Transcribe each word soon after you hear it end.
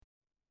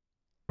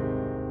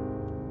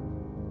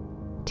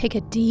Take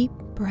a deep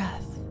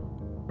breath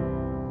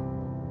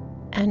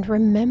and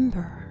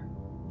remember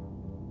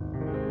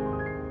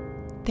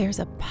there's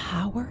a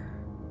power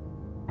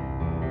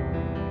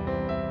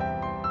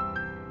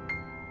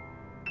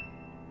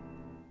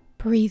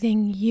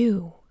breathing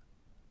you.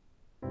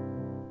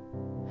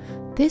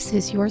 This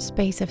is your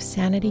space of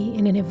sanity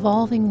in an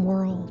evolving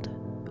world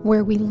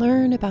where we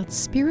learn about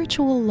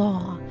spiritual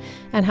law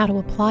and how to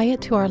apply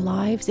it to our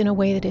lives in a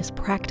way that is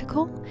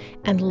practical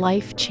and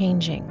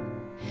life-changing.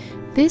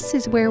 This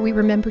is where we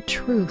remember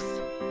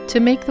truth to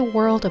make the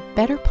world a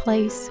better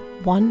place,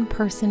 one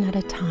person at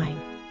a time.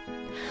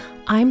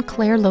 I'm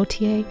Claire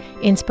Lautier,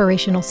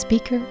 inspirational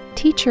speaker,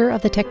 teacher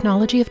of the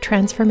technology of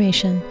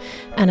transformation,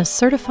 and a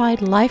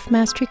certified life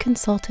mastery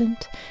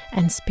consultant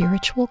and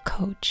spiritual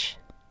coach.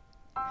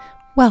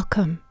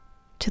 Welcome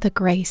to the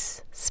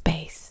Grace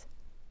Space.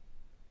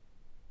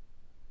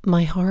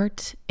 My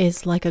heart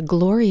is like a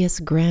glorious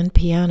grand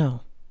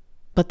piano,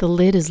 but the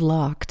lid is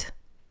locked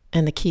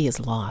and the key is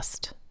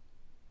lost.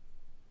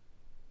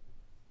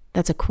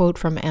 That's a quote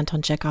from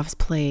Anton Chekhov's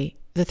play,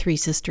 The Three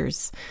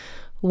Sisters,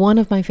 one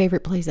of my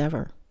favorite plays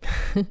ever.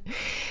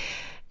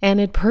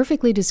 And it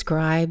perfectly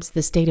describes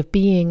the state of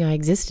being I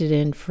existed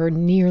in for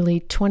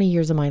nearly 20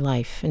 years of my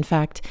life. In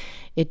fact,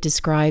 it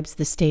describes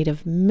the state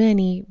of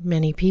many,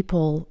 many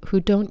people who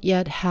don't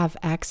yet have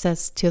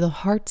access to the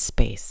heart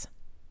space.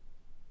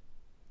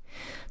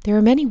 There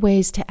are many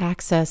ways to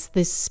access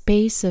this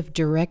space of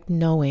direct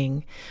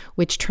knowing,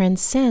 which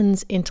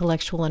transcends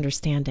intellectual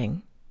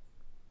understanding.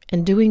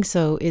 And doing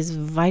so is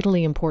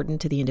vitally important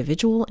to the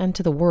individual and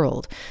to the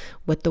world.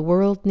 What the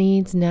world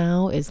needs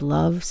now is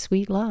love,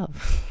 sweet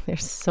love.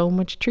 There's so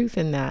much truth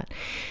in that.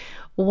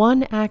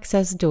 One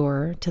access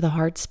door to the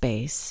heart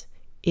space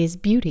is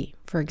beauty,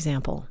 for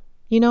example.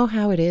 You know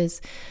how it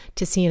is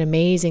to see an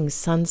amazing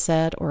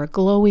sunset or a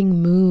glowing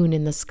moon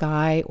in the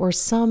sky or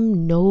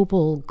some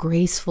noble,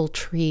 graceful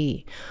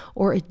tree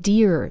or a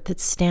deer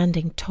that's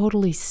standing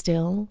totally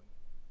still?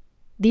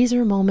 These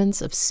are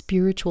moments of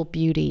spiritual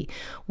beauty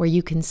where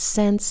you can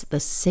sense the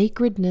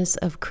sacredness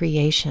of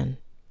creation.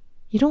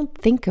 You don't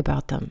think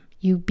about them,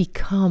 you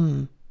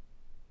become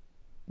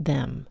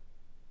them.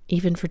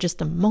 Even for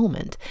just a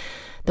moment,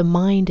 the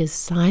mind is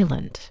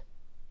silent.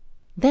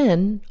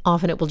 Then,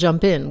 often it will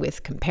jump in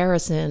with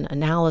comparison,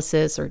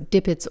 analysis, or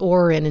dip its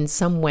oar in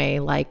some way,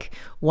 like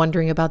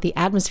wondering about the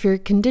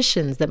atmospheric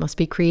conditions that must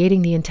be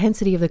creating the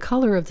intensity of the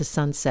color of the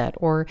sunset,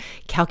 or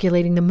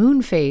calculating the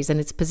moon phase and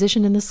its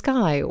position in the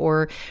sky,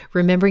 or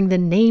remembering the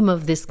name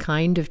of this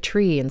kind of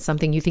tree and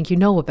something you think you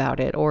know about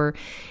it, or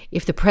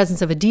if the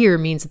presence of a deer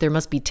means that there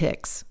must be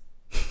ticks.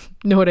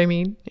 Know what I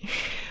mean?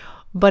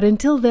 But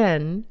until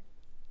then,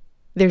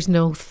 there's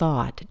no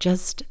thought,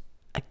 just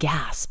a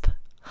gasp.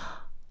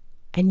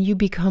 And you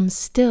become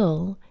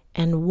still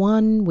and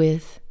one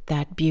with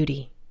that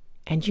beauty.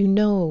 And you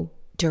know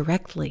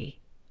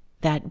directly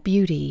that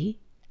beauty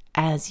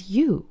as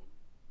you,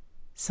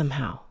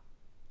 somehow.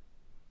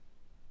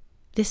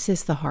 This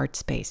is the heart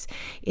space.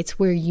 It's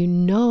where you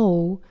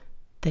know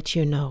that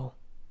you know.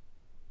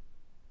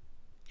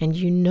 And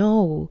you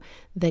know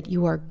that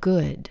you are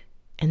good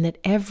and that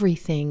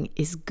everything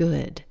is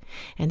good.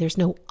 And there's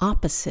no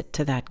opposite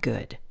to that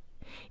good.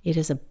 It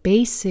is a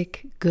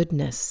basic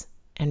goodness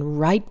and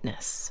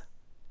rightness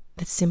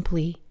that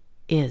simply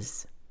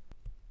is.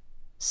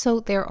 So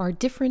there are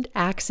different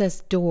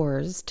access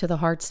doors to the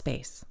heart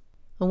space.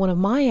 And one of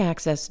my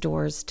access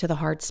doors to the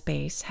heart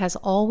space has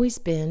always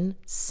been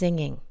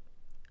singing.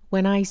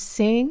 When I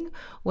sing,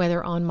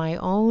 whether on my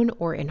own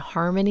or in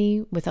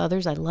harmony with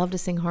others, I love to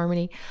sing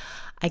harmony,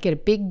 I get a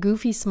big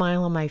goofy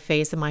smile on my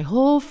face and my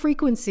whole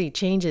frequency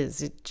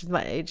changes. It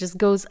just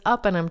goes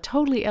up and I'm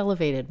totally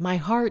elevated. My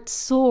heart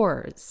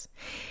soars.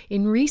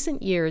 In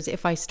recent years,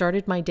 if I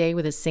started my day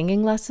with a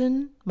singing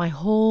lesson, my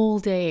whole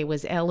day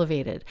was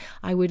elevated.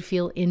 I would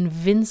feel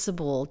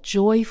invincible,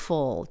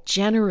 joyful,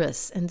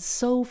 generous, and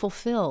so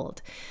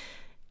fulfilled.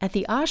 At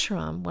the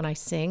ashram, when I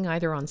sing,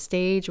 either on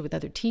stage or with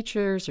other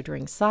teachers or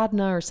during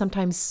sadhana or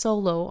sometimes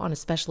solo on a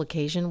special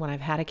occasion, when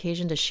I've had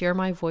occasion to share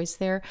my voice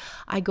there,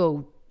 I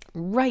go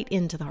right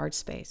into the heart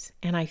space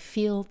and I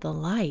feel the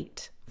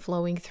light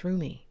flowing through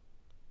me.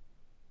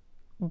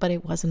 But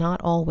it was not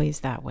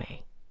always that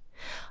way.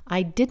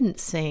 I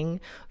didn't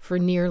sing for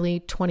nearly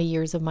 20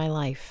 years of my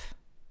life.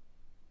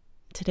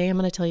 Today I'm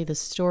going to tell you the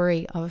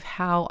story of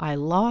how I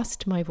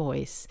lost my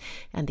voice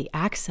and the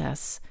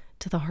access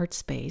to the heart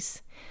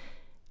space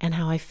and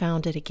how I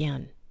found it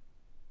again.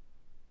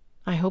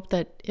 I hope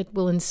that it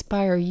will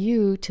inspire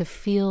you to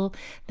feel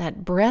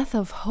that breath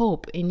of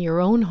hope in your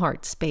own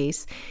heart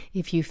space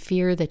if you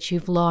fear that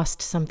you've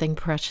lost something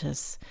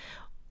precious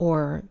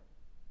or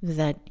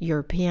that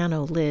your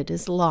piano lid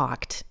is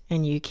locked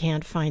and you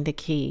can't find the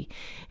key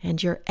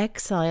and you're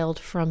exiled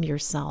from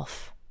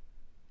yourself.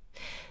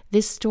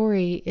 This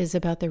story is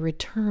about the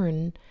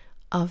return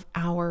of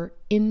our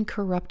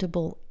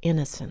incorruptible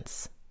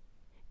innocence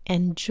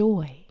and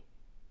joy.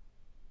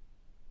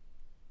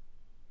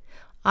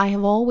 I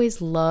have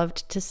always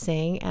loved to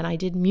sing, and I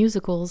did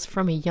musicals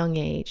from a young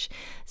age.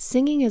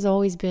 Singing has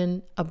always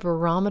been a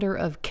barometer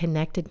of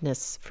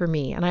connectedness for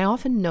me, and I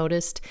often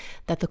noticed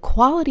that the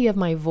quality of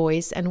my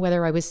voice and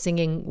whether I was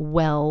singing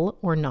well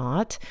or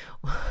not,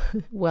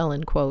 well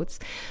in quotes,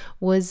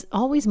 was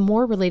always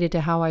more related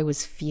to how I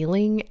was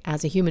feeling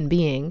as a human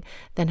being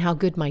than how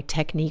good my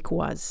technique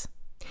was.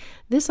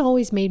 This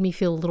always made me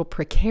feel a little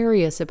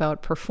precarious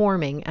about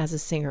performing as a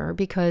singer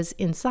because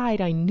inside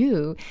I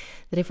knew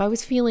that if I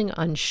was feeling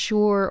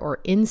unsure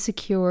or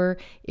insecure,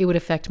 it would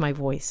affect my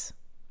voice.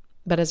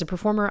 But as a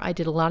performer, I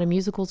did a lot of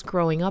musicals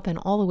growing up and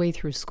all the way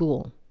through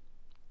school.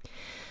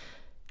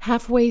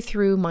 Halfway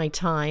through my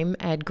time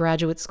at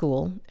graduate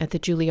school at the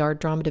Juilliard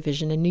Drama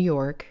Division in New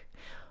York,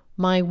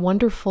 my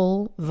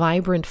wonderful,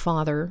 vibrant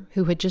father,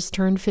 who had just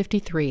turned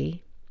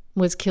 53,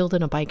 was killed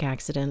in a bike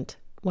accident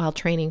while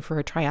training for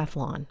a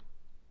triathlon.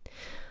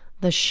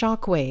 The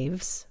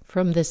shockwaves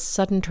from this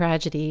sudden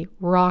tragedy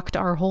rocked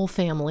our whole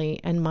family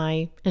and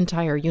my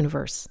entire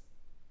universe.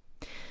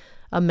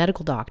 A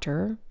medical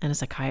doctor and a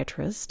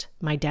psychiatrist,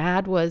 my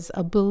dad was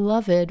a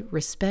beloved,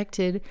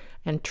 respected,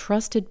 and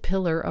trusted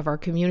pillar of our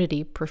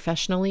community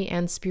professionally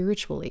and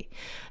spiritually.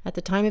 At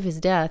the time of his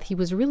death, he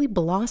was really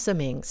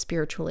blossoming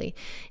spiritually.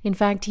 In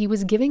fact, he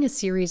was giving a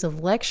series of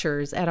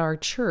lectures at our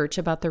church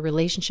about the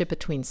relationship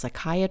between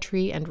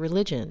psychiatry and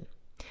religion,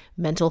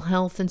 mental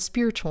health and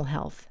spiritual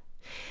health.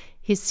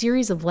 His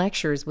series of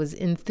lectures was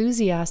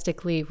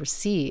enthusiastically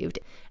received,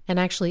 and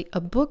actually a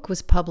book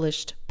was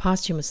published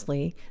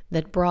posthumously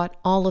that brought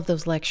all of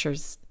those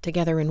lectures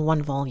together in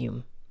one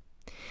volume.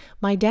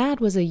 My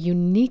dad was a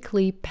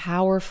uniquely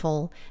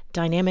powerful,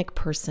 dynamic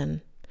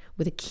person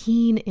with a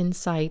keen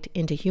insight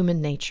into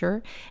human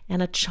nature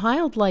and a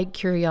childlike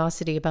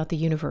curiosity about the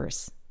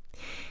universe.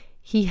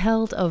 He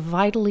held a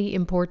vitally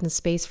important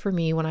space for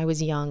me when I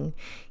was young.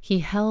 He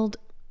held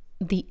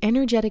the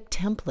energetic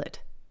template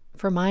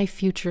for my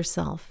future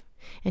self,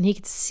 and he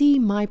could see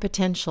my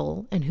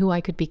potential and who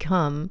I could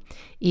become,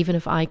 even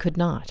if I could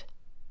not.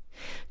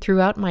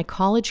 Throughout my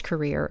college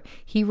career,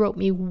 he wrote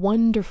me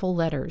wonderful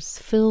letters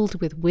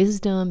filled with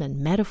wisdom and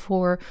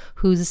metaphor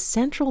whose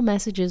central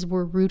messages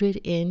were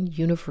rooted in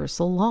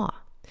universal law.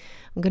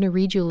 I'm going to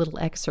read you a little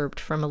excerpt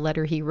from a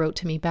letter he wrote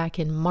to me back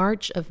in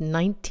March of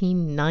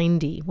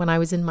 1990 when I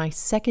was in my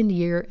second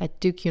year at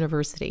Duke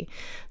University,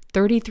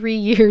 33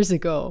 years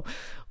ago.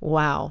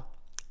 Wow.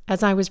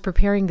 As I was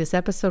preparing this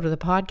episode of the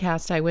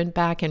podcast, I went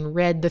back and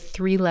read the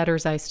 3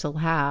 letters I still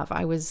have.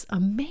 I was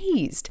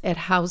amazed at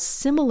how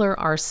similar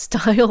our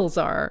styles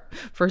are,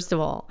 first of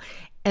all,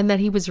 and that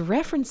he was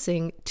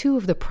referencing 2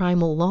 of the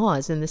primal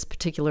laws in this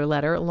particular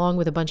letter, along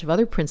with a bunch of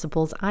other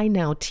principles I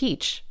now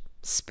teach.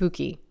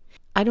 Spooky.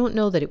 I don't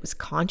know that it was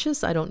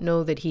conscious. I don't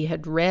know that he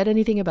had read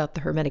anything about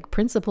the Hermetic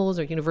principles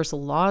or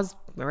universal laws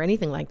or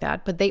anything like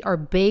that, but they are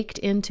baked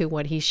into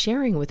what he's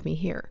sharing with me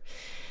here.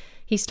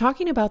 He's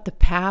talking about the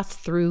path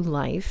through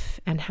life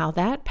and how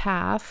that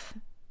path,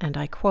 and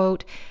I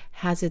quote,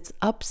 has its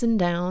ups and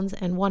downs,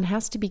 and one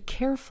has to be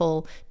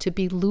careful to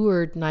be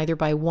lured neither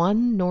by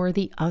one nor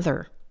the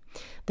other.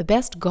 The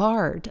best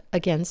guard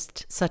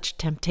against such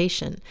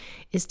temptation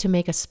is to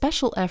make a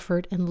special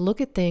effort and look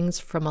at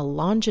things from a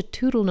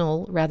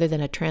longitudinal rather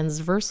than a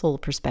transversal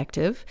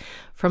perspective,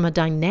 from a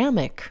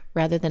dynamic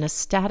rather than a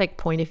static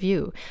point of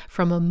view,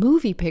 from a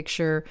movie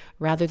picture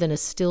rather than a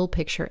still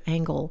picture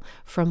angle,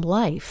 from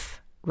life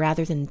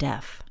rather than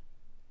death.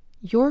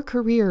 Your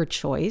career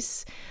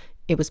choice,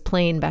 it was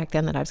plain back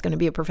then that I was going to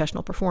be a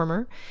professional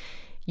performer,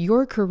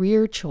 your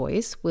career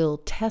choice will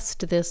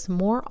test this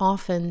more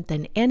often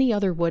than any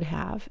other would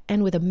have,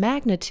 and with a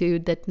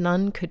magnitude that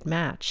none could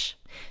match.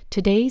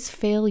 Today's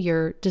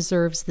failure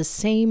deserves the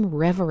same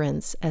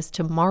reverence as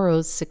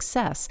tomorrow's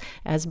success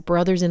as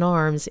brothers in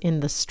arms in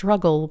the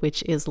struggle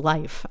which is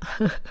life.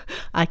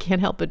 I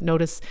can't help but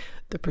notice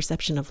the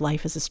perception of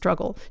life as a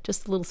struggle.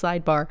 Just a little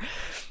sidebar.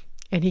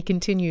 And he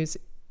continues,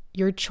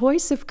 your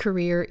choice of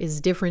career is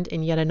different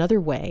in yet another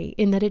way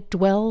in that it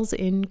dwells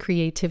in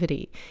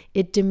creativity.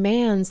 It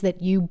demands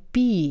that you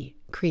be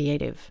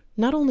creative,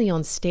 not only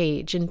on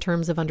stage in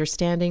terms of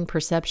understanding,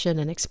 perception,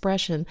 and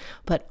expression,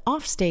 but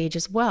off stage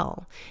as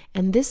well.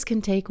 And this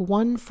can take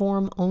one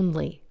form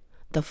only,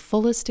 the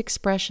fullest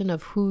expression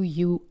of who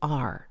you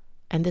are.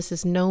 And this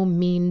is no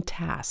mean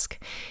task.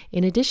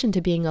 In addition to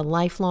being a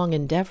lifelong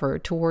endeavor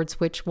towards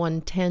which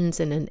one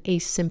tends in an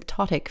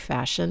asymptotic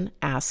fashion,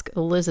 ask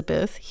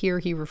Elizabeth. Here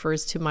he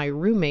refers to my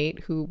roommate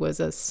who was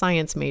a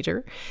science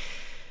major.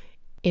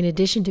 In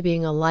addition to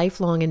being a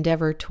lifelong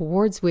endeavor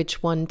towards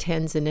which one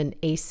tends in an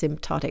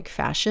asymptotic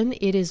fashion,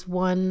 it is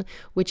one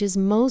which is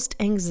most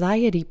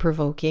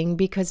anxiety-provoking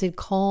because it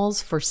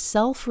calls for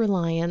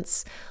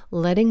self-reliance,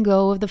 letting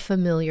go of the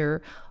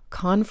familiar,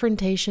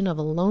 confrontation of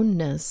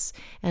aloneness,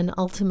 and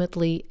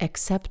ultimately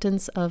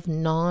acceptance of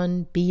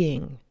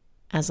non-being,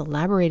 as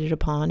elaborated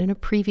upon in a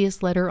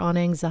previous letter on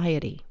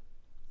anxiety.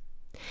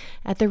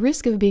 At the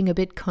risk of being a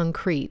bit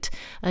concrete,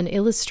 an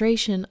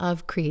illustration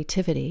of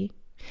creativity,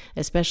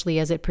 especially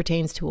as it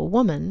pertains to a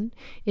woman,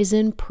 is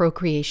in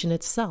procreation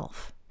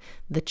itself.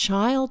 The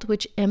child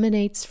which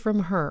emanates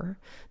from her,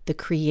 the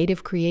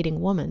creative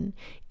creating woman,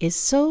 is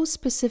so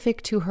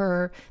specific to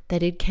her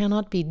that it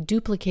cannot be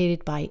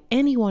duplicated by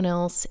anyone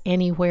else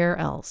anywhere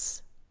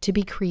else. To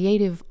be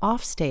creative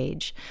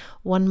offstage,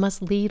 one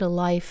must lead a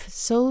life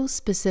so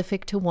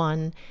specific to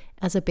one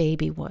as a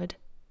baby would,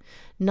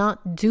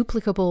 not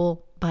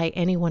duplicable by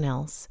anyone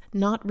else,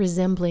 not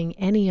resembling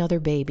any other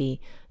baby,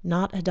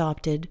 not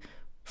adopted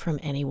from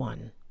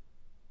anyone.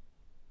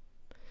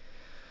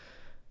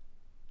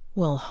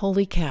 Well,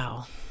 holy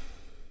cow.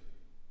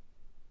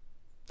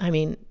 I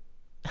mean,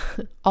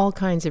 all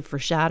kinds of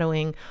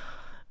foreshadowing.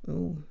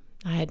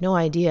 I had no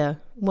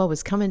idea what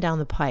was coming down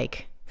the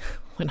pike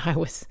when I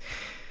was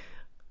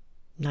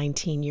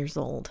 19 years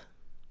old.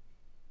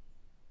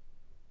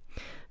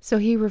 So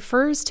he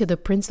refers to the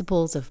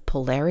principles of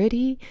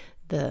polarity,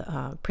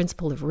 the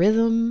principle of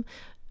rhythm.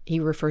 He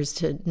refers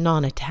to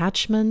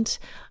non-attachment,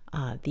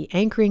 the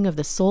anchoring of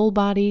the soul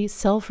body,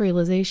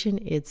 self-realization.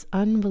 It's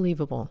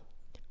unbelievable.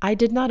 I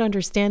did not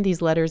understand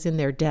these letters in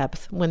their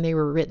depth when they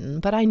were written,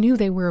 but I knew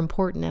they were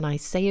important and I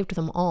saved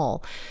them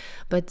all.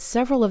 But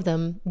several of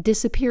them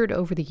disappeared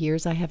over the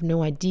years. I have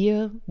no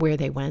idea where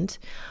they went,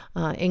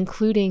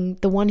 including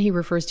the one he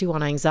refers to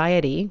on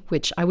anxiety,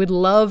 which I would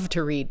love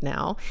to read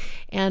now.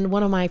 And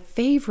one of my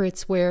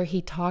favorites where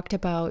he talked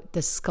about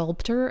the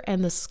sculptor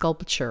and the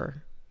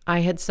sculpture.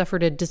 I had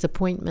suffered a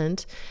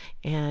disappointment,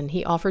 and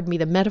he offered me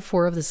the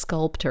metaphor of the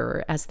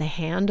sculptor as the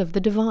hand of the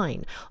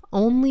divine.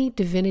 Only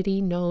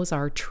divinity knows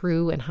our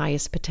true and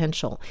highest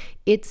potential.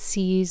 It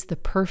sees the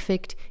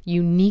perfect,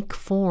 unique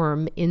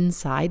form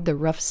inside the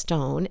rough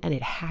stone, and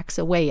it hacks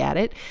away at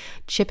it,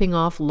 chipping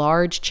off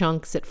large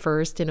chunks at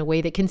first in a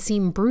way that can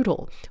seem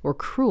brutal or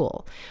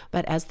cruel.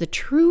 But as the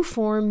true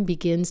form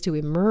begins to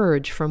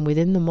emerge from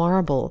within the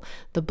marble,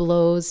 the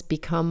blows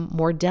become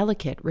more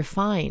delicate,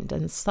 refined,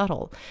 and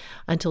subtle,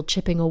 until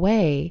chipping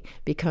away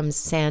becomes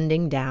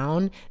sanding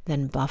down,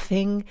 then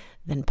buffing,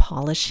 then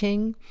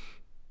polishing.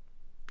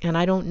 And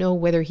I don't know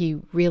whether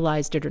he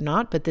realized it or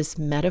not, but this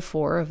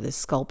metaphor of the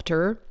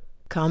sculptor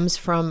comes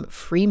from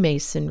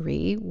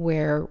Freemasonry,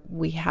 where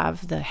we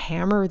have the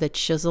hammer, the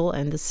chisel,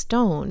 and the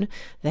stone.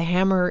 The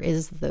hammer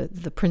is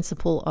the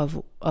principle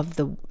of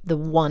the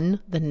one,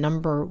 the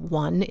number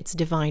one, it's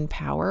divine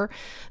power.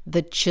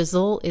 The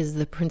chisel is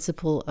the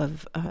principle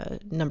of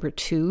number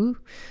two,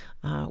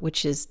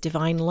 which is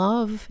divine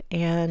love,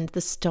 and the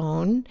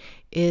stone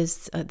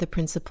is the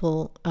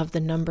principle of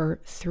the number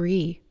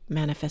three,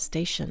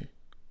 manifestation.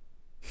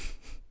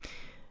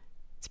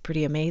 It's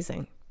pretty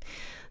amazing.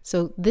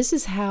 So this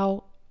is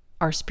how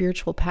our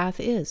spiritual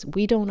path is.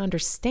 We don't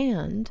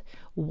understand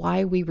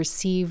why we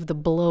receive the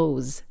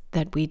blows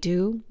that we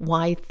do,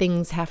 why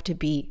things have to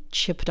be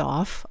chipped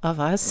off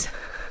of us,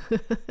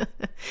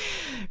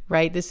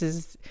 right? This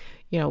is,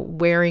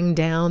 wearing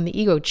down the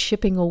ego,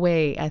 chipping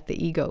away at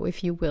the ego,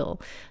 if you will.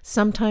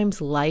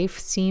 Sometimes life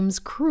seems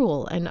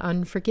cruel and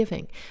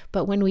unforgiving,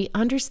 but when we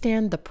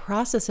understand the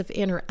process of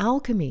inner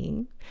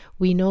alchemy,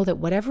 we know that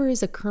whatever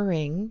is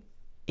occurring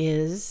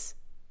is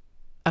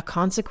a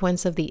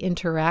consequence of the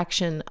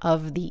interaction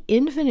of the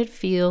infinite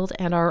field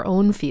and our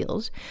own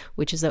field,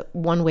 which is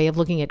one way of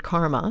looking at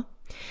karma.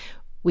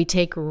 We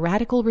take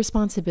radical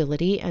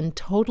responsibility and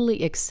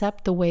totally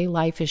accept the way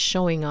life is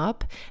showing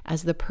up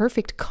as the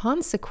perfect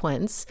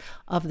consequence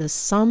of the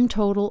sum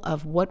total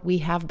of what we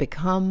have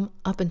become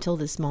up until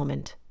this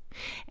moment.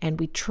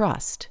 And we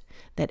trust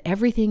that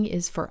everything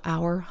is for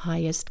our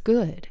highest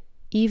good,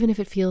 even if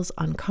it feels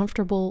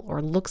uncomfortable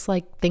or looks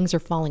like things are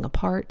falling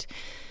apart.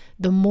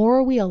 The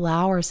more we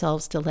allow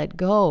ourselves to let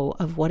go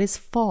of what is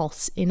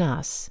false in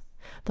us,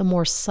 the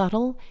more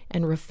subtle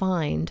and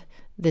refined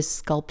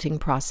this sculpting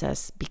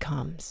process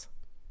becomes.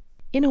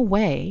 In a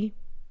way,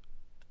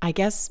 I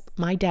guess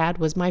my dad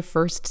was my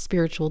first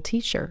spiritual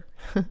teacher.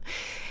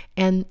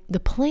 And the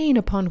plane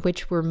upon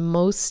which we're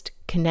most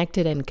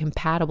connected and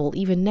compatible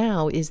even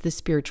now is the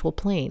spiritual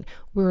plane.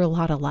 We're a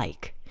lot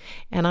alike.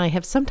 And I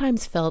have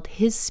sometimes felt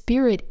his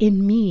spirit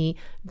in me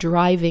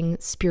driving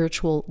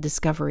spiritual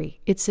discovery.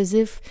 It's as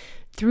if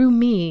through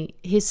me,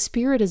 his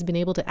spirit has been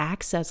able to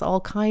access all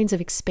kinds of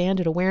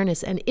expanded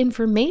awareness and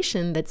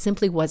information that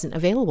simply wasn't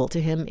available to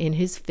him in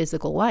his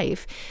physical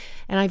life.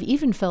 And I've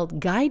even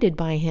felt guided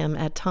by him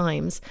at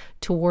times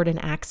toward an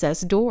access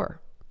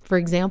door. For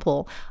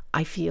example,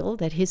 I feel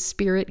that his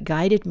spirit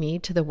guided me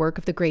to the work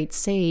of the great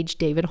sage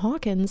David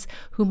Hawkins,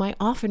 whom I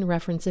often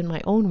reference in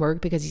my own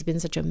work because he's been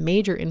such a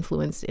major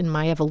influence in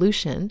my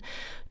evolution.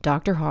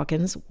 Dr.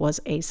 Hawkins was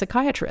a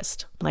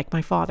psychiatrist, like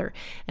my father,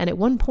 and at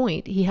one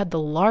point he had the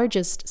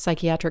largest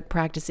psychiatric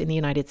practice in the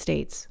United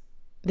States.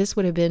 This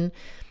would have been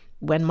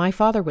when my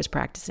father was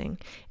practicing,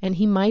 and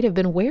he might have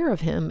been aware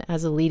of him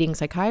as a leading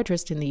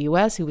psychiatrist in the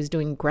U.S. who was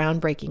doing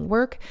groundbreaking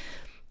work.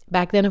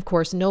 Back then, of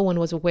course, no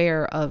one was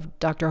aware of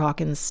Dr.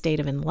 Hawkins'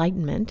 state of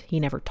enlightenment. He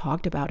never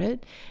talked about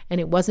it.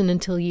 And it wasn't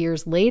until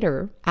years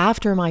later,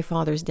 after my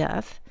father's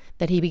death,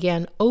 that he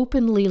began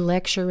openly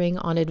lecturing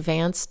on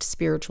advanced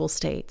spiritual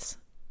states.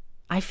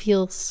 I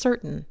feel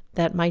certain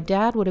that my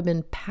dad would have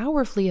been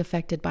powerfully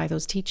affected by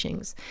those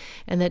teachings,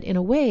 and that in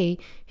a way,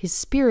 his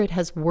spirit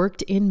has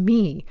worked in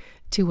me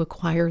to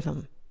acquire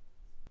them.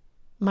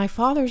 My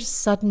father's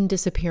sudden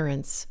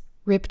disappearance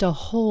ripped a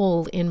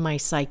hole in my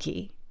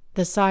psyche,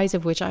 the size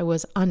of which I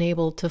was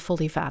unable to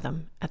fully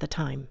fathom at the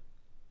time.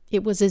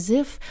 It was as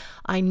if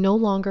I no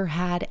longer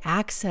had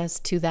access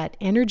to that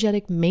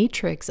energetic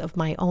matrix of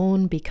my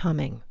own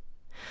becoming.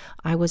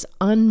 I was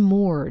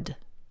unmoored,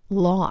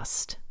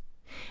 lost,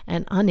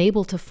 and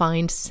unable to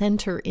find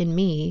center in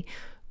me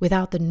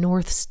without the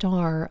North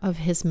Star of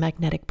his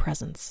magnetic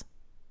presence.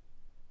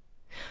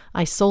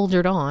 I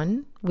soldiered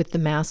on with the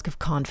mask of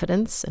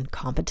confidence and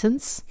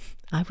competence.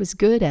 I was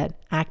good at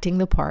acting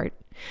the part,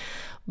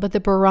 but the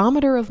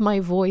barometer of my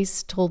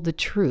voice told the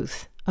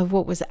truth of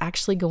what was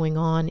actually going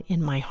on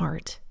in my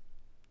heart.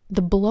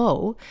 The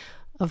blow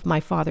of my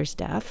father's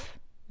death,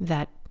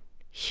 that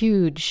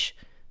huge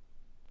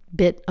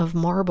bit of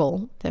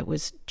marble that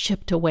was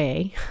chipped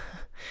away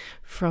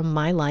from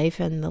my life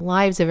and the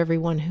lives of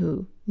everyone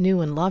who knew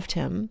and loved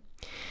him,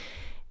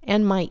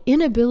 and my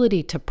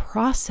inability to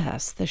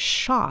process the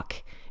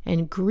shock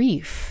and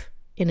grief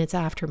in its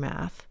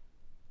aftermath,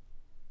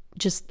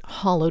 just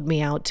hollowed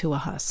me out to a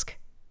husk.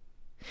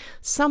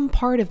 Some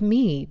part of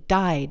me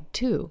died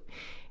too,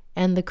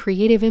 and the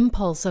creative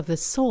impulse of the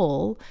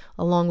soul,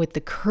 along with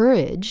the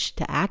courage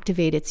to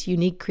activate its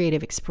unique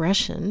creative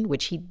expression,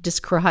 which he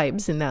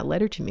describes in that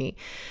letter to me,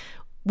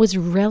 was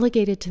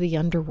relegated to the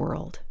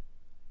underworld.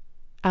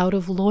 Out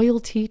of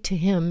loyalty to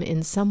him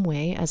in some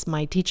way, as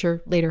my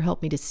teacher later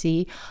helped me to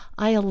see,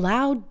 I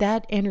allowed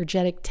that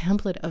energetic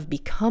template of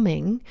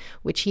becoming,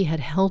 which he had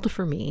held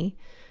for me,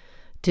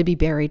 to be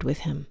buried with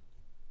him.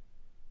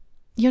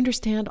 You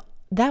understand?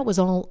 That was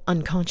all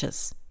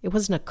unconscious. It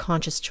wasn't a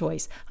conscious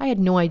choice. I had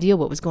no idea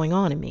what was going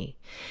on in me.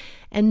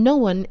 And no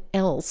one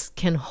else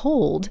can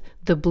hold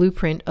the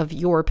blueprint of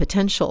your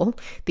potential,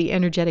 the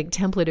energetic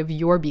template of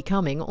your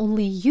becoming.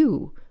 Only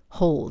you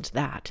hold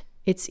that.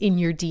 It's in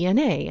your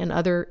DNA and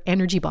other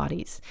energy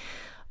bodies.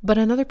 But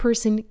another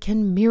person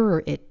can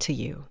mirror it to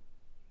you.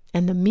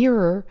 And the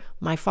mirror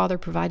my father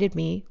provided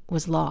me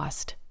was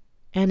lost.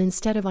 And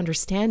instead of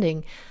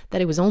understanding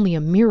that it was only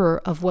a mirror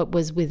of what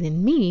was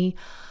within me,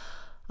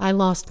 I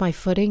lost my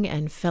footing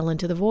and fell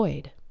into the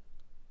void.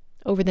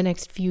 Over the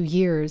next few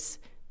years,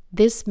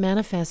 this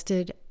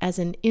manifested as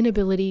an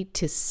inability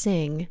to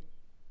sing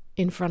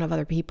in front of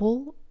other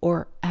people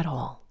or at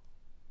all.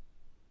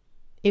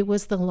 It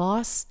was the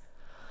loss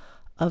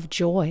of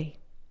joy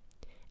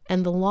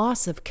and the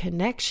loss of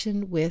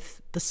connection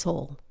with the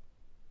soul.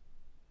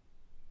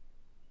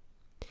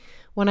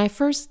 When I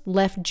first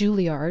left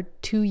Juilliard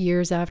 2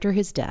 years after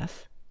his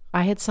death,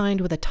 I had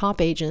signed with a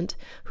top agent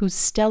whose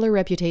stellar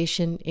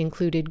reputation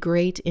included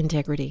great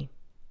integrity.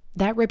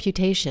 That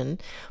reputation,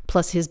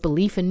 plus his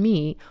belief in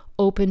me,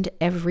 opened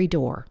every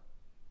door.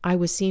 I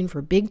was seen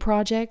for big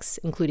projects,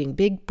 including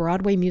big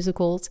Broadway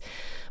musicals,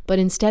 but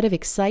instead of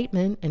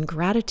excitement and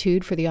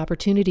gratitude for the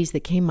opportunities that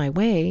came my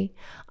way,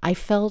 I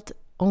felt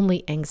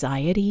only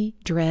anxiety,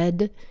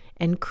 dread,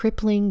 and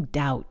crippling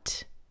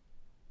doubt.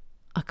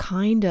 A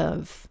kind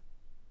of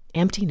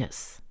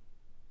emptiness.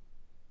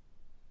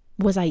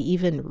 Was I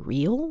even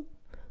real?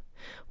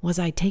 Was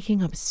I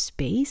taking up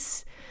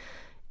space?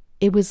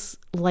 It was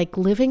like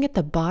living at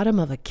the bottom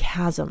of a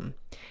chasm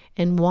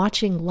and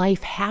watching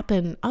life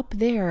happen up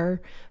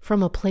there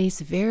from a place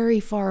very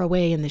far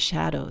away in the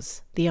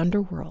shadows, the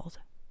underworld,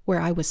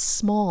 where I was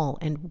small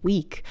and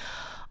weak.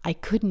 I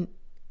couldn't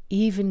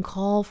even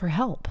call for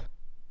help.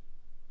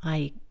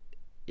 I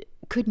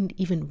couldn't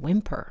even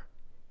whimper.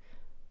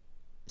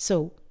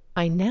 So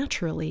I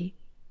naturally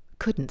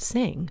couldn't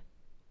sing.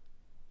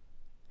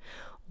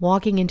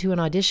 Walking into an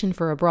audition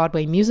for a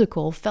Broadway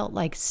musical felt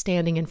like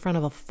standing in front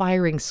of a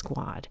firing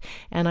squad,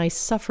 and I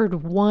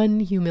suffered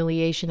one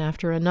humiliation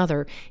after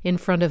another in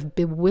front of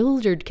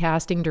bewildered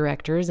casting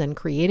directors and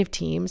creative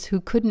teams who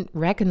couldn't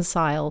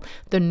reconcile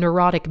the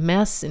neurotic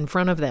mess in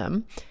front of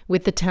them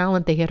with the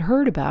talent they had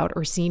heard about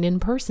or seen in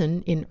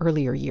person in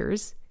earlier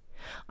years.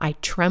 I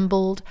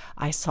trembled,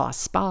 I saw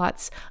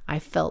spots, I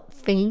felt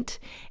faint,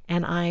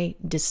 and I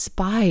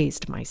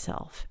despised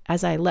myself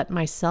as I let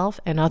myself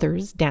and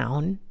others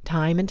down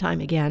time and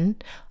time again.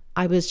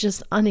 I was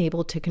just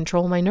unable to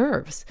control my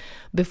nerves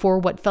before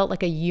what felt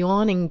like a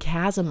yawning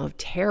chasm of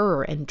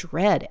terror and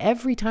dread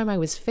every time I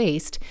was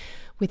faced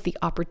with the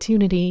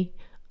opportunity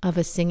of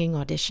a singing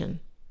audition.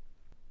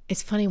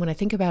 It's funny when I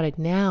think about it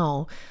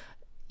now.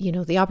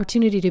 The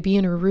opportunity to be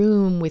in a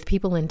room with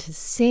people and to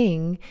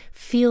sing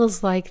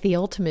feels like the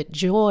ultimate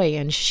joy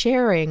and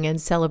sharing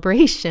and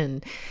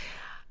celebration.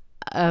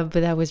 But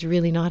that was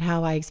really not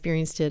how I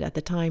experienced it at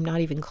the time, not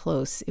even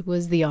close. It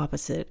was the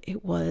opposite.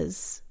 It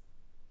was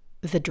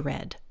the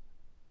dread.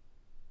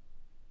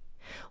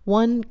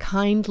 One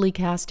kindly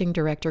casting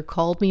director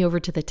called me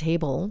over to the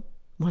table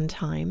one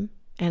time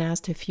and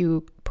asked a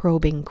few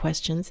probing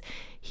questions.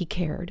 He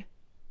cared.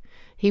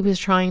 He was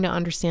trying to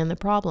understand the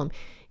problem.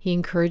 He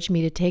encouraged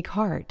me to take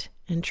heart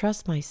and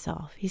trust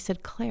myself. He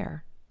said,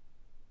 "Claire,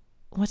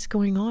 what's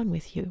going on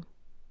with you?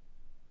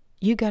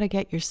 you got to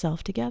get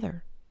yourself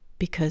together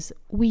because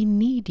we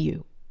need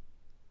you.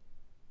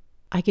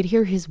 I could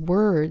hear his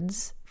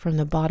words from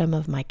the bottom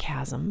of my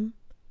chasm,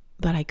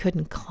 but I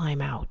couldn't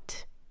climb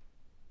out.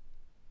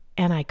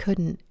 And I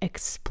couldn't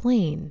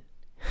explain.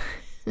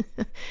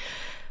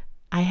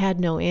 I had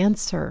no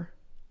answer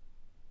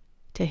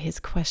to his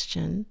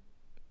question,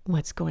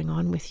 what's going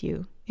on with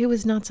you? It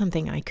was not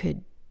something I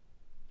could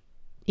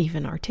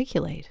even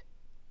articulate.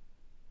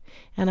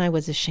 And I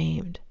was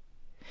ashamed.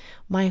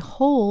 My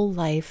whole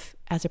life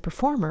as a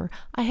performer,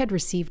 I had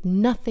received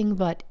nothing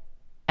but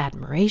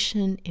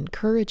admiration,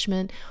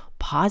 encouragement,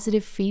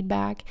 positive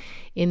feedback.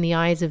 In the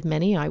eyes of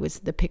many, I was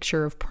the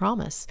picture of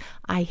promise.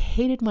 I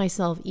hated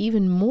myself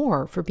even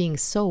more for being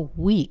so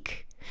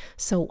weak,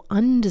 so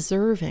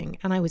undeserving,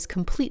 and I was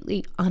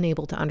completely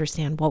unable to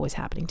understand what was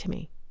happening to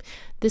me.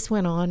 This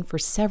went on for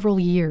several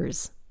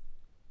years.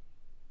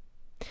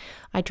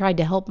 I tried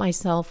to help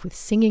myself with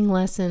singing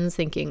lessons,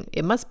 thinking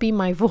it must be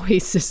my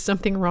voice, there's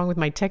something wrong with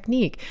my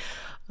technique.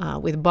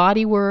 With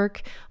body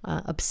work,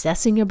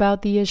 obsessing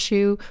about the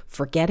issue,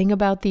 forgetting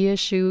about the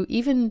issue,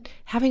 even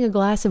having a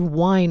glass of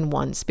wine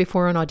once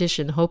before an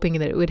audition, hoping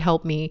that it would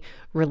help me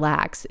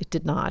relax. It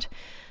did not.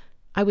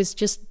 I was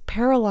just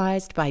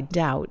paralyzed by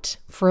doubt,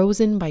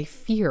 frozen by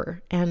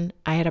fear, and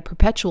I had a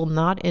perpetual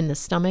knot in the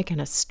stomach and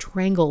a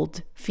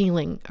strangled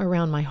feeling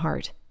around my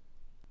heart.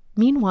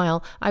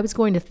 Meanwhile, I was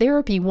going to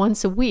therapy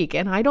once a week,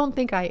 and I don't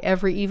think I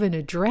ever even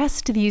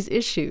addressed these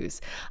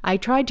issues. I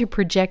tried to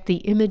project the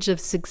image of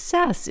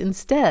success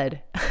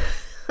instead.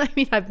 I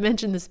mean, I've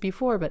mentioned this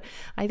before, but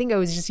I think I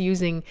was just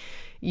using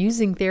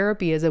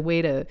therapy as a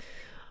way to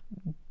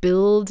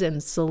build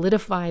and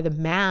solidify the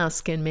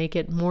mask and make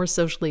it more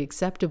socially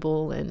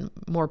acceptable and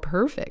more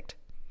perfect.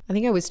 I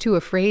think I was too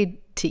afraid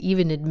to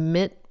even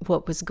admit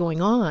what was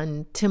going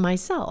on to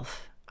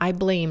myself. I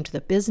blamed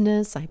the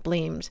business, I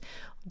blamed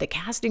the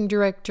casting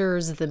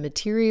directors, the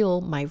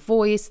material, my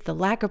voice, the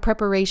lack of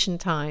preparation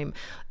time,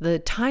 the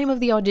time of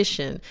the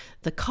audition,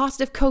 the cost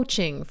of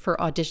coaching for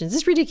auditions.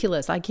 It's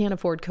ridiculous. I can't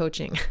afford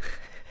coaching.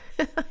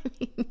 I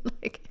mean,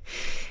 like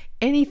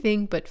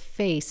anything but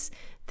face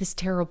this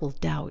terrible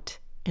doubt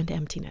and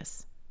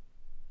emptiness.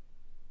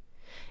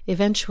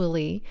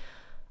 Eventually,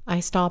 I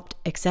stopped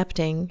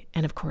accepting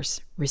and, of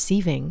course,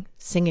 receiving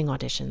singing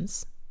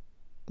auditions,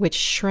 which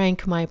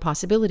shrank my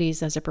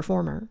possibilities as a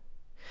performer.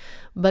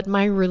 But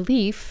my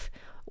relief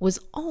was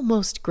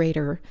almost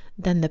greater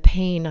than the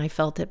pain I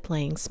felt at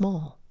playing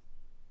small.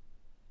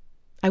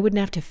 I wouldn't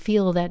have to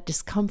feel that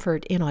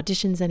discomfort in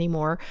auditions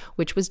anymore,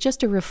 which was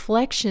just a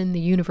reflection the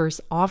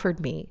universe offered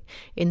me.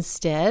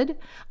 Instead,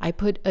 I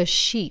put a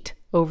sheet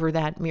over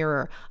that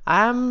mirror.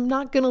 I'm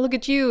not going to look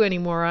at you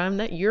anymore.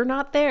 You're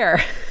not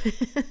there.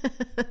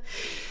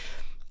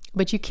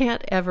 But you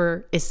can't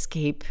ever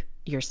escape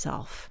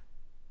yourself.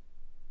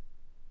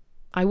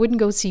 I wouldn't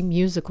go see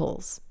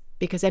musicals,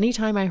 because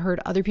anytime I heard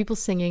other people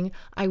singing,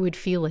 I would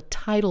feel a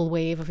tidal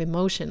wave of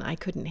emotion I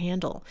couldn't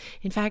handle.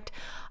 In fact,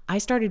 I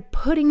started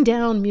putting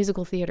down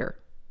musical theater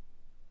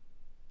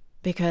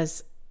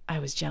because I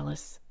was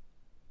jealous.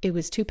 It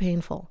was too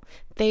painful.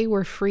 They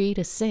were free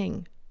to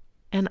sing,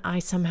 and I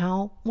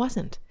somehow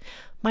wasn't.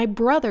 My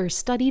brother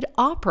studied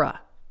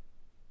opera.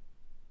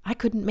 I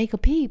couldn't make a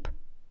peep.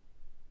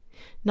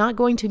 Not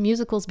going to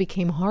musicals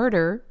became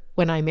harder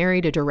when I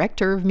married a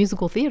director of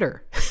musical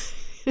theater.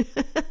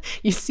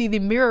 You see, the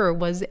mirror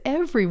was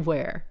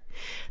everywhere.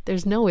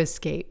 There's no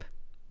escape.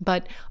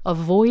 But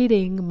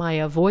avoiding my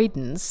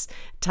avoidance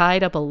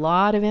tied up a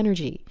lot of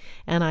energy,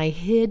 and I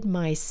hid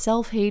my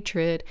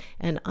self-hatred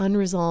and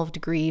unresolved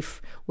grief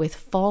with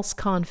false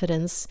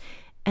confidence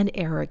and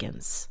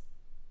arrogance.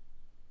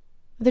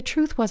 The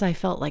truth was I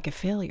felt like a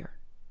failure.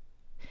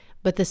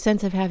 But the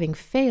sense of having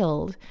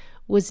failed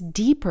was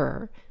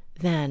deeper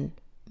than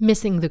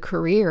missing the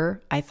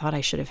career I thought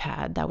I should have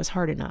had. That was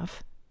hard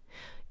enough.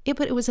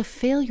 But it was a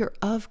failure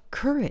of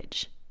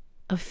courage,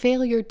 a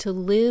failure to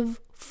live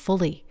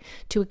fully,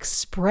 to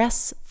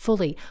express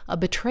fully, a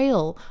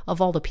betrayal of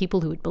all the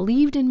people who had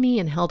believed in me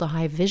and held a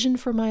high vision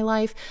for my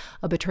life,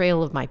 a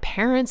betrayal of my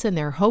parents and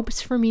their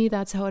hopes for me.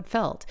 That's how it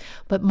felt.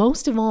 But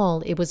most of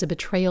all, it was a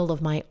betrayal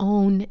of my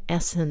own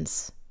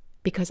essence,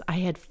 because I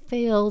had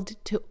failed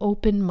to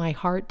open my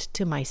heart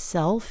to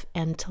myself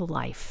and to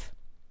life.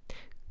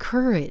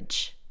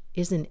 Courage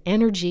is an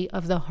energy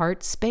of the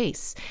heart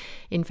space.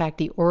 In fact,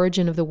 the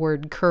origin of the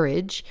word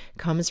courage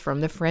comes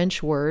from the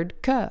French word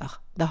cœur,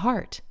 the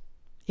heart.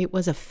 It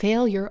was a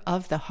failure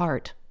of the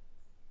heart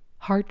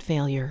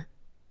failure.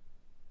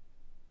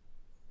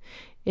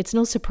 It's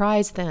no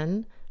surprise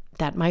then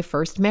that my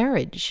first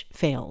marriage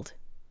failed.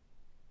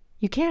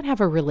 You can't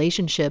have a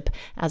relationship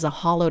as a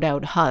hollowed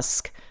out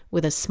husk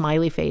with a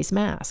smiley face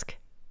mask.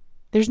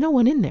 There's no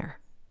one in there.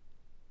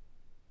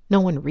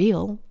 No one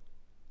real.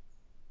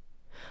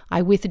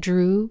 I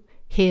withdrew,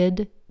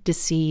 hid,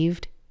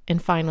 deceived,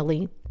 and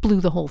finally blew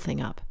the whole thing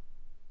up.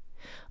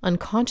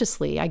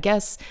 Unconsciously, I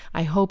guess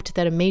I hoped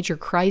that a major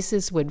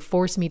crisis would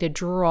force me to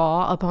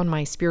draw upon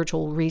my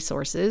spiritual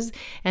resources,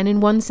 and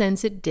in one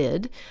sense it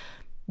did.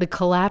 The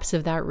collapse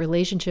of that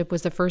relationship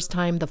was the first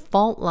time the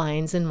fault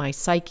lines in my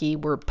psyche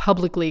were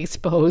publicly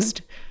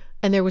exposed,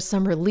 and there was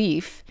some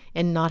relief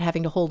in not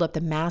having to hold up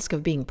the mask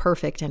of being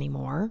perfect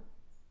anymore.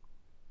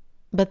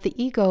 But the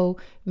ego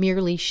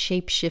merely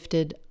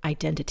shape-shifted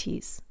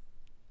identities.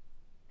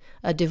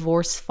 A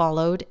divorce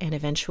followed, and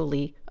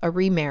eventually a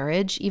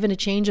remarriage, even a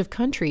change of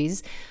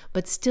countries,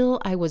 but still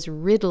I was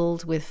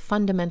riddled with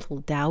fundamental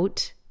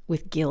doubt,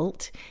 with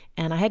guilt,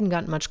 and I hadn't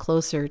gotten much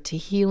closer to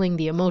healing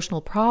the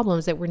emotional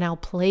problems that were now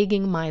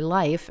plaguing my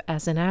life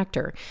as an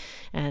actor,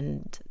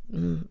 and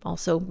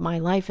also my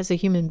life as a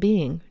human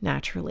being,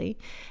 naturally.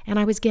 And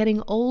I was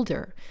getting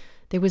older.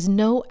 There was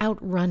no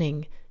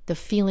outrunning the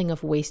feeling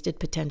of wasted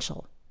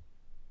potential.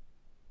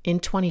 In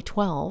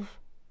 2012,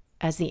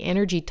 as the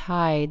energy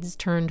tides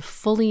turned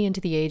fully into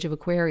the age of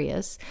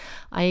Aquarius,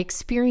 I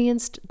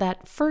experienced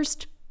that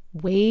first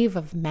wave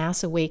of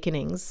mass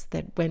awakenings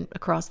that went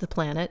across the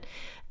planet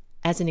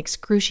as an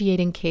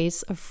excruciating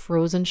case of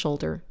frozen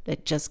shoulder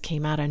that just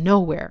came out of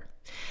nowhere.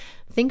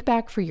 Think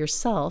back for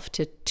yourself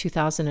to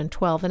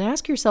 2012 and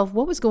ask yourself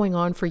what was going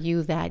on for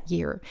you that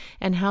year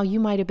and how you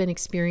might have been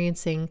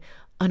experiencing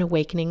an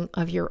awakening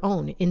of your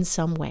own in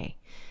some way.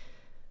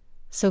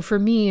 So for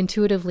me,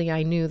 intuitively,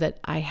 I knew that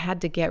I had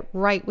to get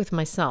right with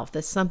myself,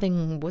 that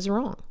something was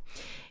wrong.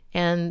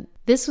 And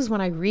this was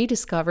when I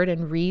rediscovered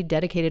and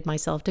rededicated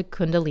myself to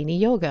Kundalini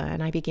Yoga,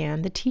 and I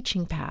began the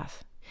teaching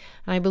path.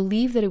 And I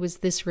believe that it was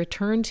this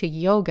return to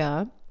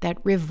yoga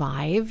that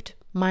revived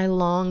my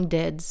long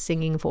dead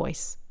singing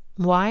voice.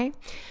 Why?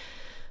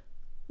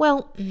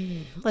 Well,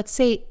 let's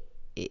say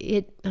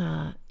it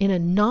in a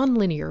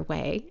nonlinear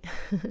way,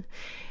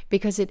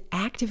 because it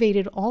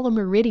activated all the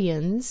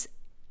meridians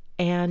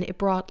and it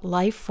brought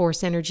life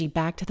force energy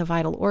back to the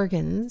vital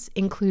organs,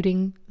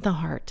 including the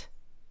heart.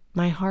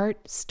 My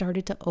heart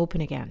started to open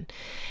again.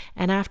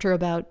 And after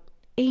about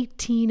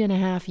 18 and a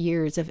half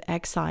years of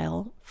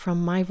exile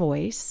from my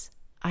voice,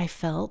 I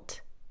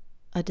felt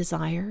a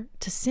desire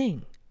to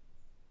sing,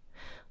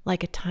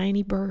 like a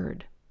tiny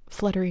bird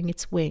fluttering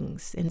its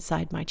wings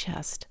inside my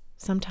chest.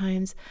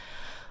 Sometimes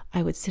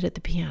I would sit at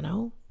the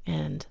piano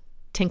and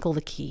tinkle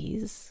the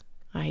keys.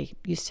 I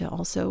used to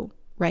also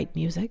write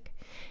music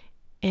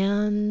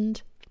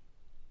and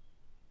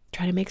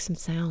try to make some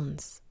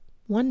sounds.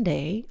 One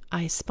day,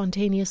 I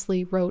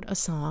spontaneously wrote a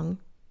song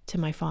to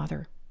my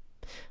father,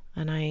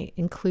 and I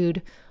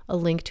include a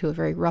link to a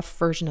very rough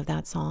version of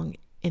that song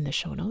in the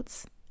show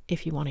notes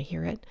if you want to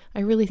hear it. I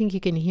really think you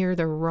can hear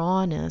the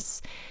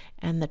rawness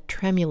and the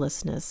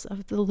tremulousness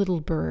of the little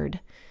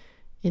bird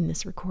in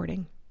this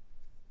recording.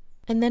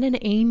 And then an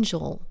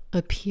angel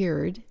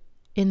appeared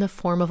in the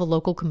form of a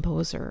local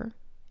composer,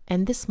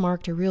 and this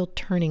marked a real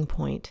turning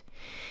point.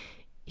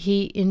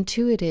 He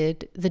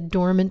intuited the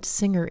dormant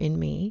singer in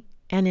me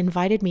and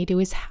invited me to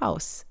his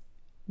house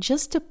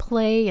just to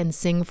play and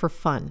sing for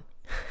fun.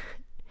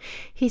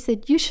 He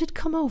said, "You should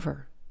come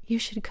over. You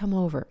should come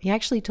over." He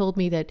actually told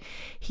me that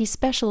he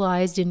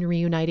specialized in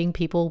reuniting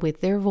people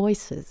with their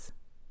voices.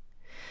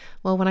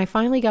 Well, when I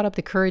finally got up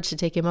the courage to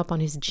take him up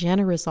on his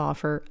generous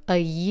offer a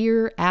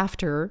year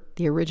after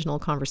the original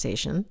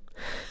conversation,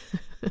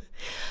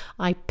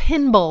 I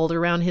pinballed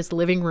around his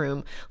living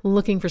room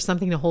looking for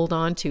something to hold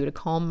on to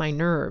calm my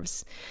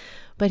nerves.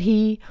 But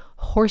he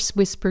hoarse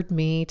whispered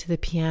me to the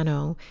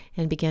piano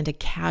and began to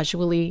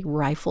casually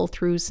rifle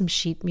through some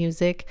sheet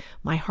music.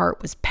 My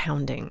heart was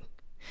pounding.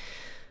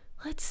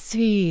 Let's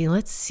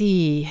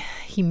see,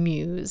 he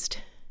mused.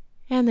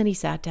 And then he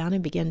sat down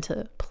and began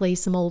to play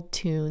some old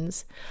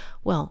tunes.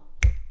 Well,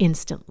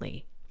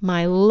 instantly,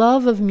 my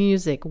love of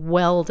music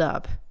welled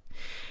up.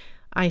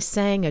 I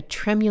sang a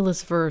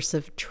tremulous verse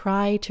of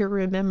 "Try to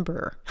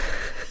Remember."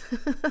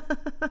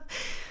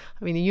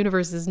 I mean, the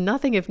universe is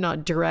nothing if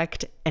not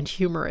direct and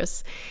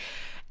humorous.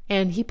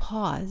 And he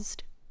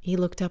paused. He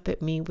looked up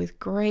at me with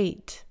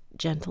great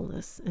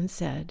gentleness and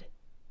said,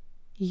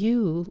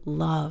 "You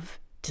love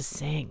to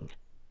sing.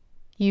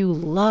 You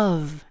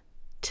love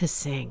to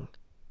sing."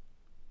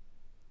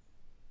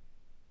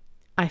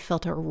 I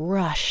felt a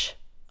rush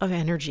of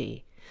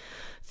energy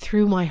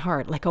through my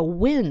heart like a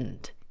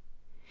wind.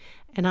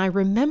 And I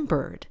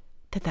remembered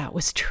that that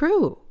was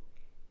true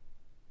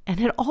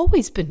and had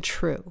always been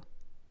true.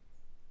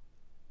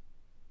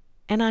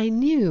 And I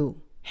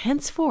knew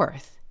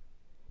henceforth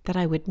that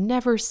I would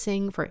never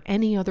sing for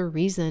any other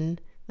reason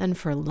than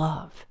for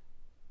love.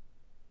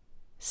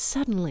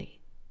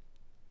 Suddenly,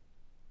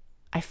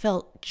 I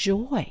felt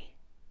joy.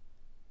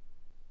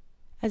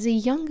 As a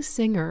young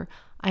singer,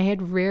 I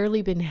had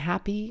rarely been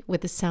happy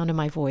with the sound of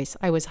my voice.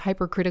 I was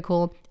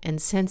hypercritical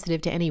and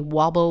sensitive to any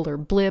wobble or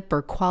blip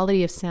or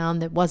quality of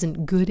sound that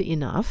wasn't good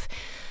enough.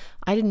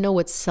 I didn't know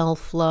what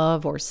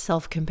self-love or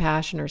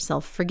self-compassion or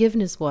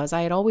self-forgiveness was.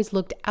 I had always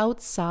looked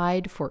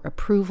outside for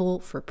approval,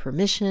 for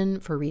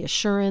permission, for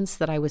reassurance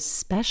that I was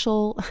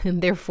special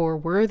and therefore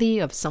worthy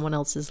of someone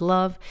else's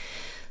love.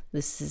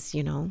 This is,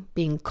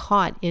 being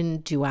caught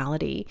in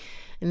duality.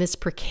 And this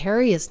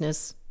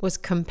precariousness was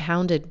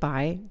compounded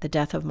by the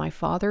death of my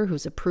father,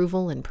 whose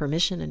approval and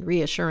permission and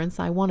reassurance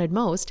I wanted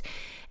most,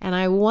 and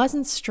I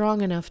wasn't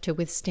strong enough to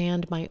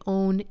withstand my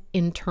own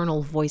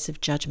internal voice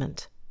of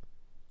judgment.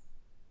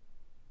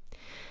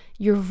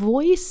 Your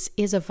voice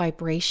is a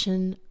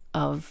vibration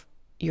of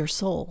your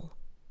soul.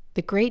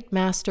 The great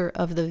master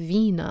of the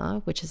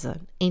Veena, which is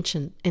an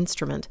ancient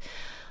instrument,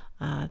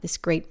 this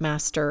great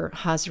master,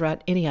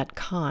 Hazrat Inayat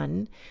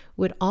Khan,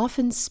 would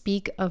often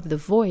speak of the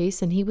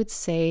voice, and he would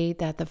say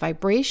that the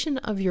vibration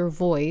of your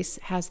voice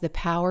has the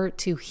power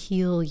to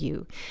heal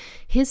you.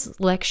 His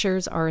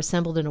lectures are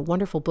assembled in a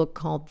wonderful book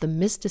called The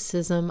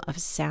Mysticism of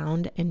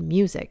Sound and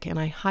Music, and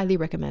I highly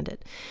recommend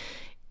it.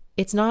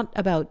 It's not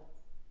about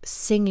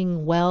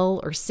singing well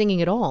or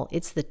singing at all.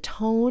 It's the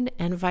tone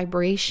and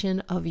vibration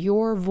of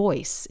your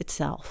voice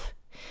itself.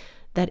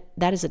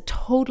 That is a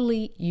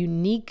totally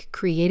unique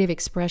creative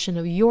expression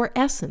of your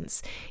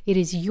essence. It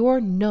is your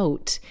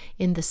note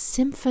in the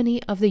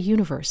symphony of the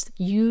universe,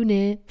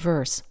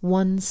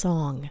 one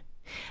song.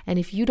 And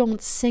if you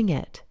don't sing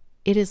it,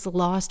 it is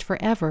lost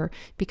forever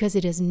because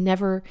it has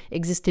never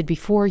existed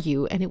before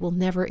you and it will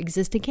never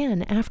exist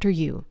again after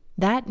you.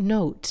 That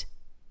note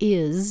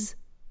is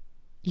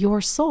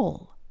your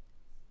soul.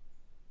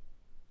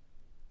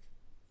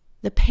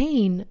 The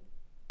pain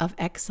of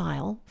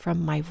exile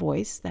from my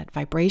voice, that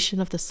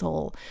vibration of the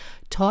soul,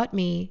 taught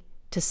me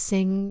to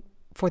sing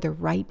for the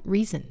right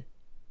reason,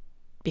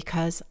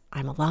 because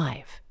I'm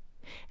alive,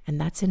 and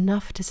that's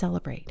enough to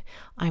celebrate.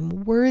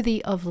 I'm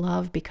worthy of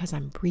love because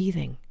I'm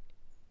breathing.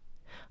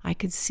 I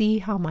could see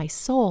how my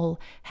soul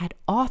had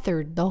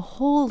authored the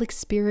whole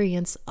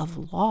experience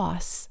of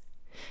loss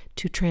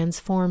to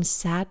transform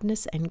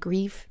sadness and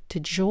grief to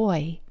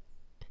joy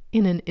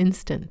in an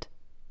instant.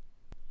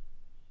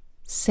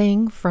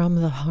 Sing from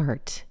the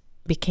heart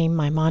became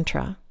my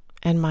mantra,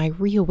 and my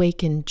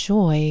reawakened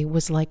joy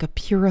was like a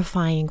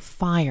purifying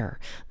fire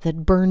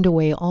that burned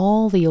away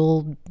all the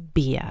old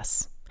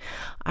BS.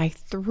 I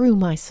threw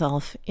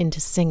myself into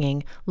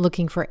singing,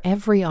 looking for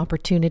every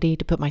opportunity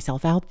to put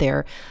myself out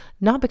there,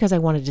 not because I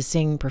wanted to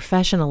sing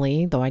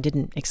professionally, though I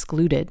didn't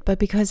exclude it, but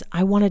because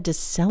I wanted to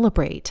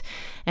celebrate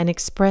and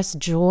express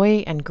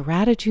joy and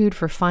gratitude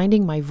for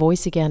finding my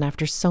voice again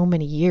after so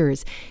many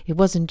years. It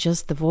wasn't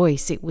just the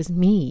voice, it was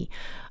me.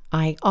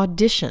 I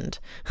auditioned,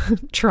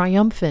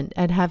 triumphant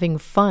at having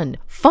fun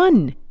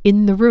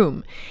in the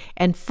room,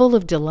 and full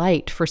of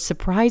delight for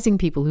surprising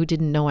people who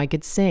didn't know I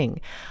could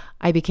sing.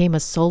 I became a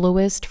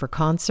soloist for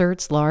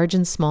concerts, large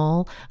and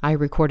small. I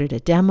recorded a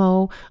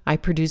demo. I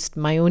produced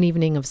my own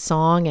evening of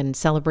song and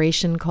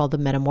celebration called the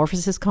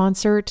Metamorphosis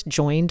Concert,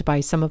 joined by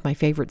some of my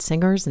favorite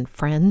singers and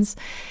friends.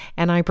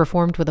 And I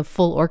performed with a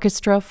full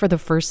orchestra for the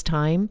first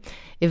time.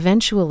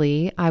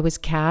 Eventually, I was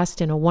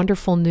cast in a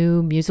wonderful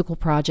new musical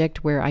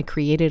project where I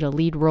created a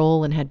lead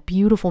role and had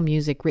beautiful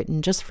music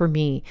written just for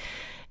me.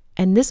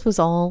 And this was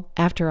all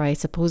after I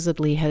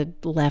supposedly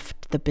had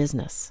left the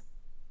business.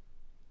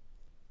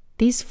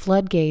 These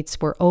floodgates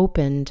were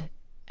opened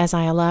as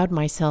I allowed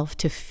myself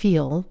to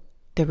feel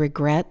the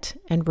regret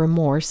and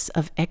remorse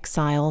of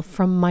exile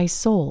from my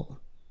soul,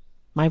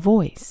 my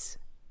voice.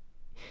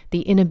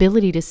 The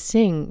inability to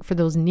sing for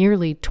those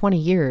nearly 20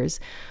 years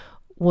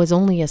was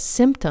only a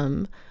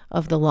symptom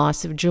of the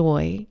loss of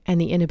joy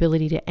and the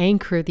inability to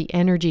anchor the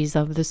energies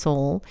of the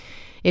soul.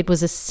 It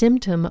was a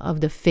symptom of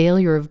the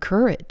failure of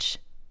courage.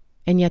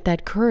 And yet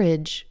that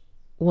courage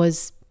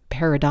was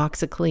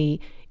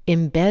paradoxically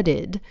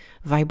embedded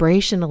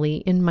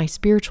vibrationally in my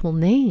spiritual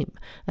name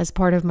as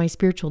part of my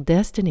spiritual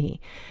destiny.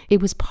 It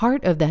was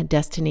part of that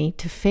destiny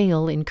to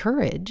fail in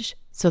courage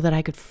so that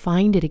I could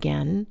find it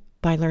again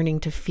by learning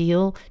to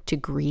feel, to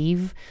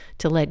grieve,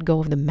 to let go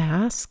of the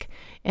mask,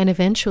 and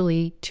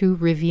eventually to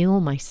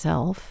reveal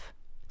myself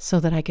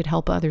so that I could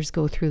help others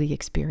go through the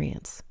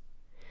experience.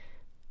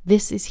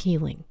 This is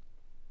healing.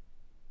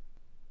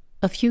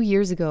 A few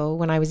years ago,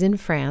 when I was in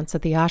France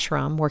at the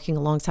ashram working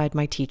alongside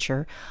my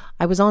teacher,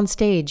 I was on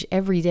stage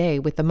every day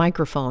with the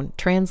microphone,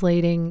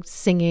 translating,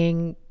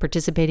 singing,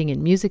 participating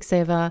in music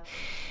seva.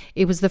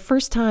 It was the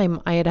first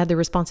time I had had the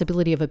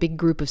responsibility of a big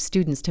group of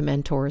students to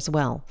mentor as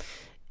well.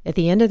 At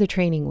the end of the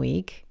training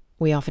week,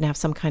 we often have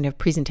some kind of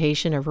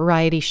presentation or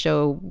variety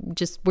show,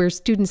 just where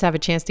students have a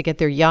chance to get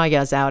their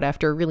yayas out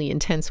after a really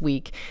intense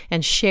week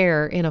and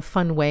share in a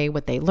fun way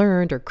what they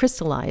learned or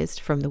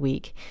crystallized from the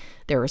week.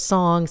 There are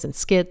songs and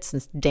skits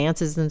and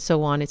dances and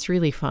so on. It's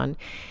really fun.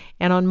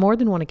 And on more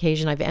than one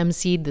occasion, I've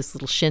emceed this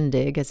little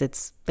shindig, as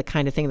it's the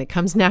kind of thing that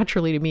comes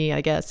naturally to me, I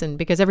guess, and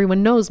because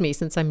everyone knows me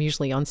since I'm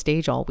usually on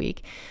stage all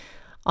week.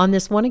 On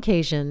this one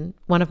occasion,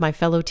 one of my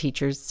fellow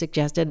teachers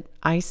suggested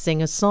I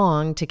sing a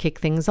song to kick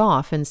things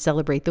off and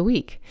celebrate the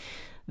week.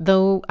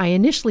 Though I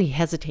initially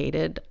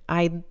hesitated,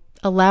 I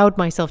allowed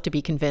myself to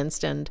be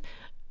convinced and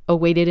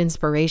awaited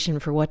inspiration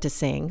for what to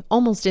sing.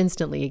 Almost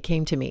instantly, it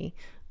came to me.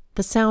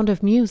 The Sound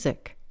of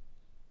Music.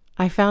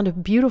 I found a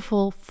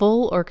beautiful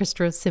full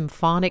orchestra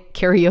symphonic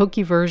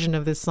karaoke version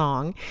of this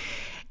song,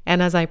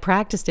 And as I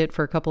practiced it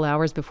for a couple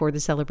hours before the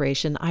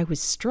celebration, I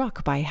was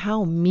struck by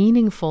how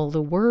meaningful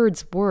the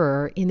words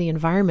were in the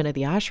environment of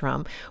the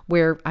ashram,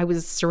 where I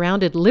was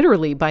surrounded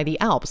literally by the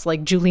Alps,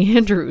 like Julie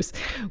Andrews,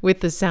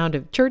 with the sound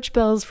of church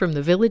bells from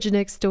the village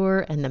next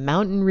door and the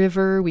mountain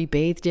river we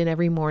bathed in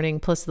every morning,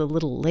 plus the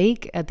little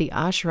lake at the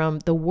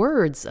ashram. The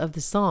words of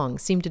the song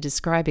seemed to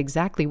describe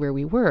exactly where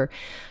we were,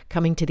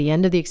 coming to the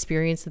end of the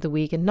experience of the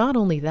week. And not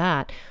only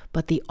that,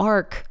 but the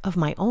arc of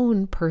my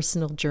own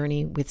personal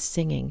journey with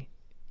singing.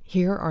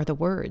 Here are the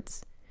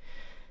words.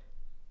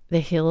 The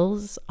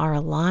hills are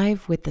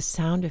alive with the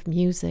sound of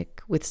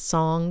music, with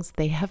songs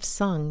they have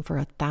sung for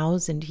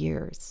 1,000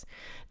 years.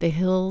 The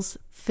hills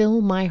fill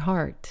my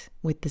heart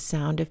with the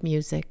sound of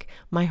music.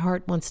 My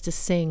heart wants to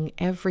sing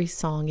every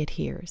song it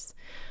hears.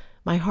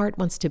 My heart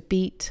wants to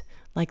beat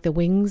like the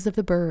wings of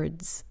the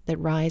birds that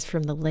rise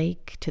from the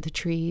lake to the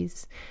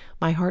trees.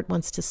 My heart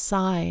wants to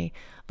sigh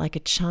like a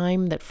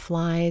chime that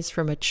flies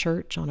from a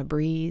church on a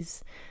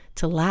breeze.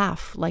 To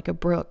laugh like a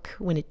brook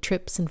when it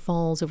trips and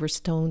falls over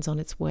stones on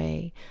its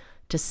way,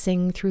 to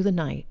sing through the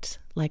night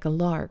like a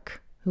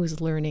lark who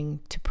is learning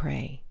to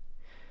pray.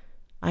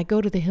 I go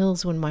to the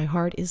hills when my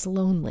heart is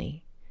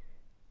lonely.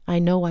 I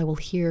know I will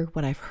hear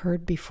what I've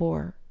heard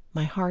before.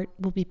 My heart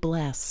will be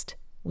blessed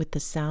with the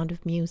sound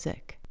of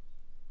music,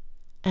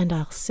 and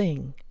I'll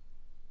sing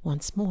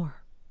once more.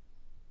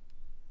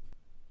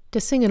 To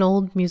sing an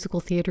old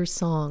musical theater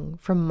song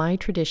from my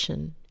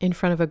tradition in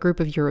front of a group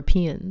of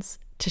Europeans,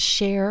 to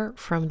share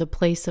from the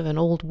place of an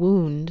old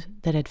wound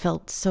that had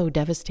felt so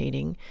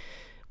devastating,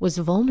 was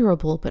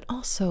vulnerable but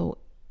also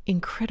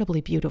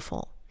incredibly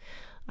beautiful.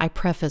 I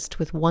prefaced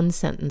with one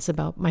sentence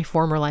about my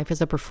former life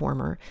as a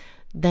performer,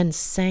 then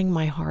sang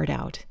my heart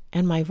out,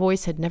 and my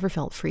voice had never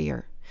felt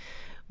freer.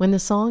 When the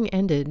song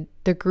ended,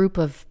 the group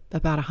of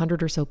about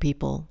 100 or so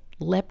people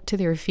leapt to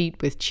their feet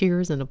with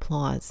cheers and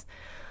applause.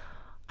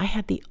 I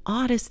had the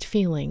oddest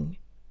feeling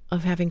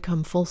of having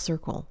come full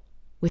circle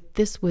with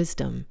this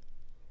wisdom.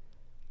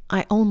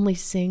 I only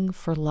sing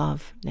for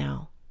love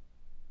now.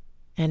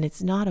 And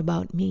it's not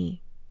about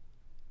me.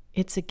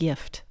 It's a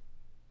gift,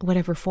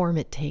 whatever form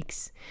it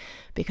takes,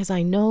 because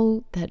I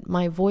know that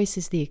my voice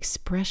is the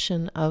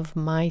expression of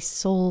my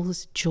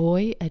soul's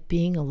joy at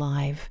being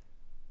alive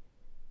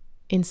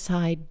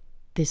inside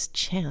this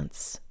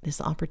chance, this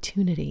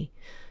opportunity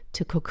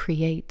to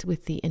co-create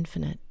with the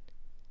infinite.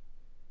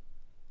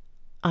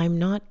 I'm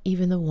not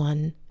even the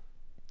one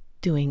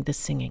doing the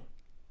singing.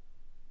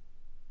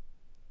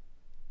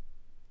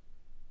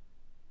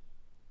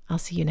 I'll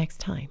see you next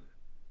time.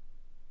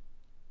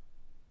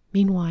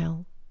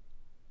 Meanwhile,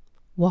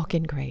 walk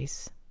in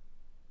grace.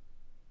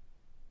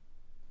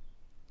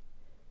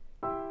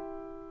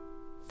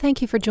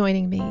 Thank you for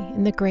joining me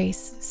in the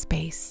grace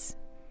space,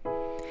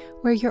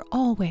 where you're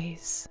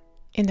always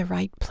in the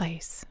right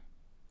place.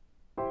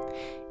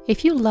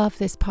 If you love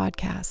this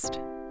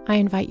podcast, I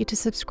invite you to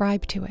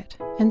subscribe to it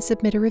and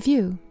submit a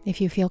review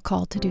if you feel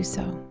called to do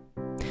so.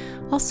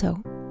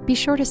 Also, be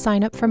sure to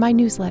sign up for my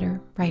newsletter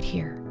right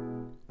here.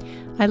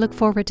 I look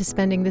forward to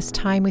spending this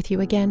time with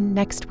you again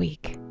next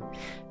week.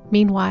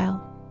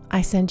 Meanwhile,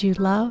 I send you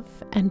love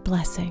and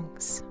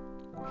blessings.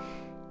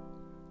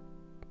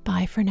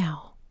 Bye for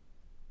now.